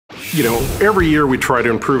You know, every year we try to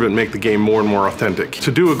improve it and make the game more and more authentic. To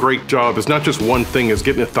do a great job is not just one thing, it's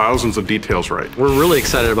getting thousands of details right. We're really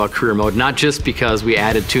excited about career mode, not just because we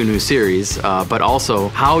added 2 new series, but also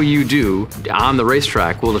how you do on the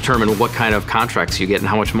racetrack will determine what kind of contracts you get and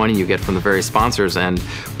how much money you get from the various sponsors and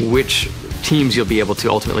which teams you'll be able to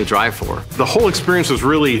ultimately drive for. The whole experience was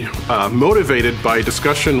really motivated by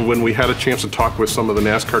discussion when we had a chance to talk with some of the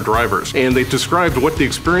NASCAR drivers. And they described what the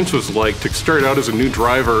experience was like to start out as a new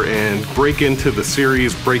driver and break into the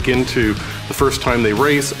series, break into the first time they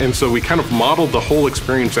race. And so we kind of modeled the whole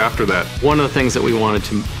experience after that. One of the things that we wanted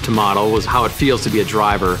to model was how it feels to be a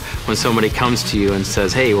driver when somebody comes to you and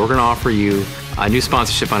says, hey, we're going to offer you a new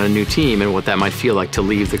sponsorship on a new team and what that might feel like to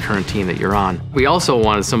leave the current team that you're on. We also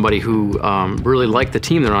wanted somebody who really liked the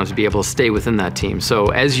team they're on to be able to stay within that team. So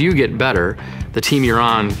as you get better, the team you're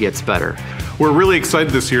on gets better. We're really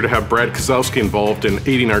excited this year to have Brad Kozlowski involved in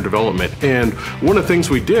aiding our development. And one of the things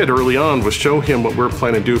we did early on was show him what we were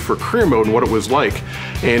planning to do for career mode and what it was like.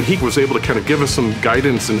 And he was able to kind of give us some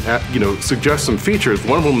guidance and suggest some features.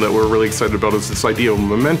 One of them that we're really excited about is this idea of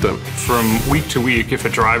momentum. From week to week, if a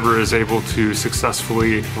driver is able to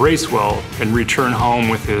successfully race well and return home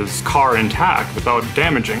with his car intact without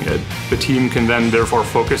damaging it, the team can then therefore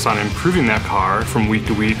focus on improving that car from week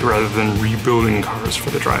to week rather than rebuilding cars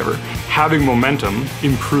for the driver. Having momentum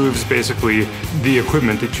improves basically the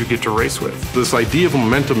equipment that you get to race with. This idea of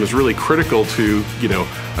momentum is really critical to,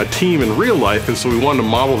 a team in real life, and so we wanted to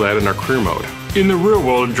model that in our career mode. In the real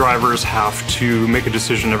world, drivers have to make a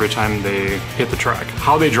decision every time they hit the track.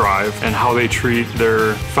 How they drive and how they treat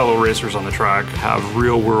their fellow racers on the track have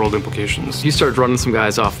real world implications. You start running some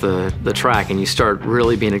guys off the track and you start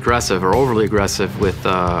really being aggressive or overly aggressive with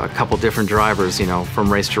a couple different drivers,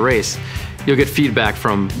 from race to race. You'll get feedback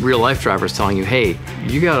from real life drivers telling you, hey,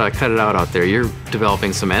 you gotta cut it out there. You're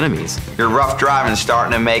developing some enemies. Your rough driving is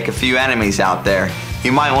starting to make a few enemies out there.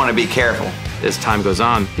 You might want to be careful. As time goes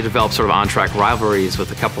on, you develop sort of on-track rivalries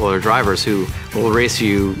with a couple other drivers who will race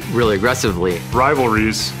you really aggressively.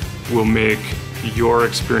 Rivalries will make your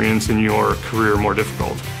experience in your career more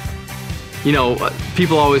difficult.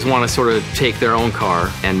 People always want to sort of take their own car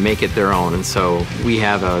and make it their own, and so we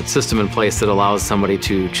have a system in place that allows somebody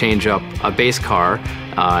to change up a base car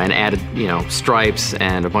and add, stripes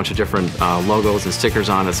and a bunch of different logos and stickers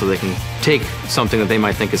on it so they can take something that they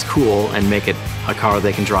might think is cool and make it a car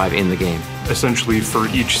they can drive in the game. Essentially, for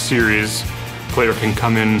each series, a player can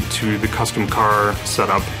come into the custom car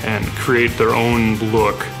setup and create their own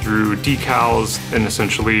look through decals and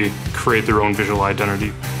essentially create their own visual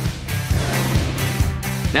identity.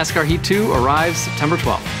 NASCAR Heat 2 arrives September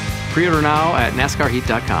 12th. Pre-order now at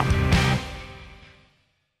NASCARheat.com.